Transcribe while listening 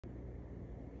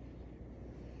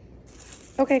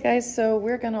Okay guys, so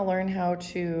we're gonna learn how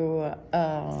to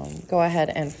go ahead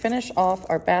and finish off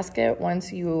our basket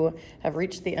once you have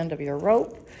reached the end of your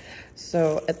rope.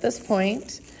 So at this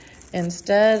point,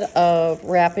 instead of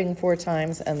wrapping 4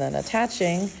 times and then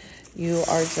attaching, you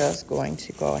are just going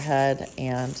to go ahead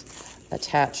and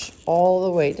attach all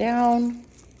the way down.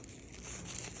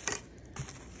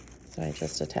 So I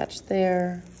just attached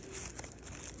there.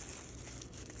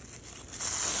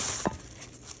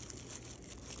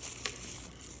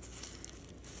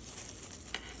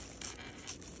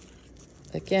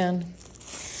 Again.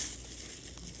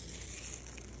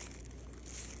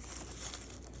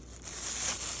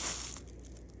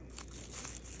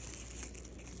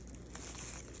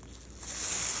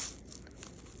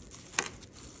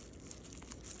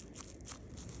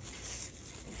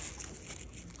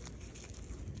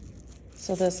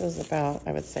 So this is about,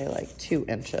 I would say, like 2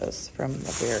 inches from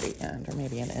the very end, or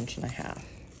maybe 1.5 inches.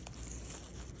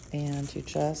 And you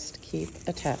just keep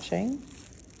attaching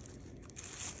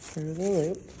through the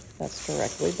loop that's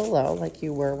directly below, like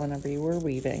you were whenever you were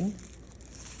weaving.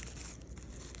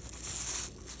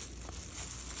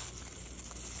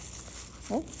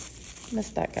 Oh,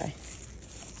 missed that guy.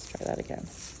 Let's try that again.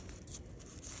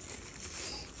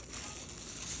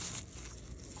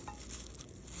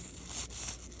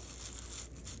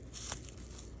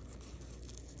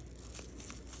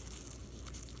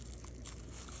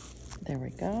 There we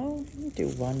go. Let me do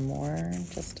one more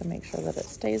just to make sure that it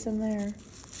stays in there.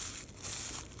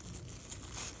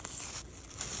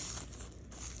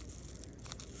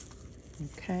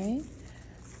 Okay,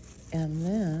 and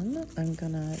then I'm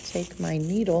gonna take my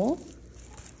needle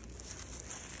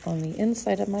on the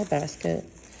inside of my basket.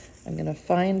 I'm gonna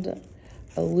find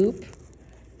a loop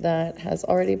that has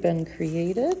already been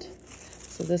created.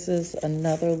 So this is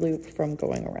another loop from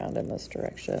going around in this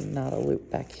direction, not a loop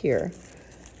back here.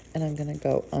 And I'm gonna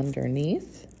go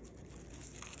underneath,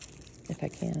 if I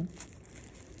can.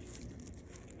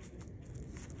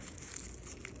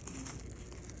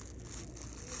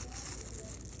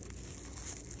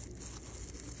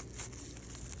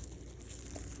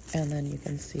 And then you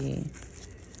can see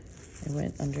I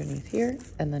went underneath here,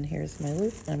 and then here's my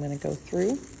loop. I'm gonna go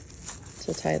through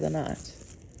to tie the knot.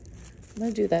 I'm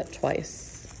gonna do that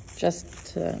twice, just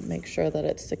to make sure that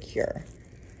it's secure.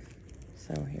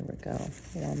 So here we go,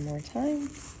 one more time.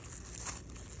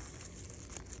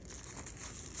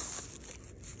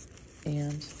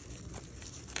 And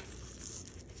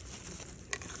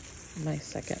my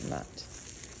second knot.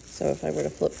 So if I were to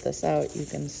flip this out, you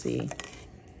can see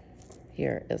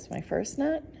here is my first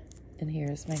knot, and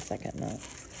here's my second knot.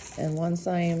 And once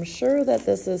I am sure that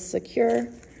this is secure,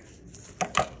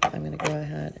 I'm gonna go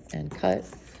ahead and cut.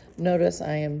 Notice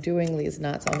I am doing these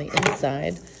knots on the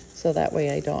inside, so that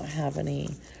way I don't have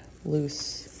any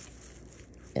loose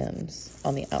ends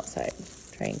on the outside.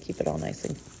 Try and keep it all nice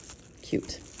and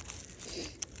cute.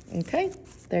 Okay,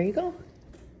 there you go.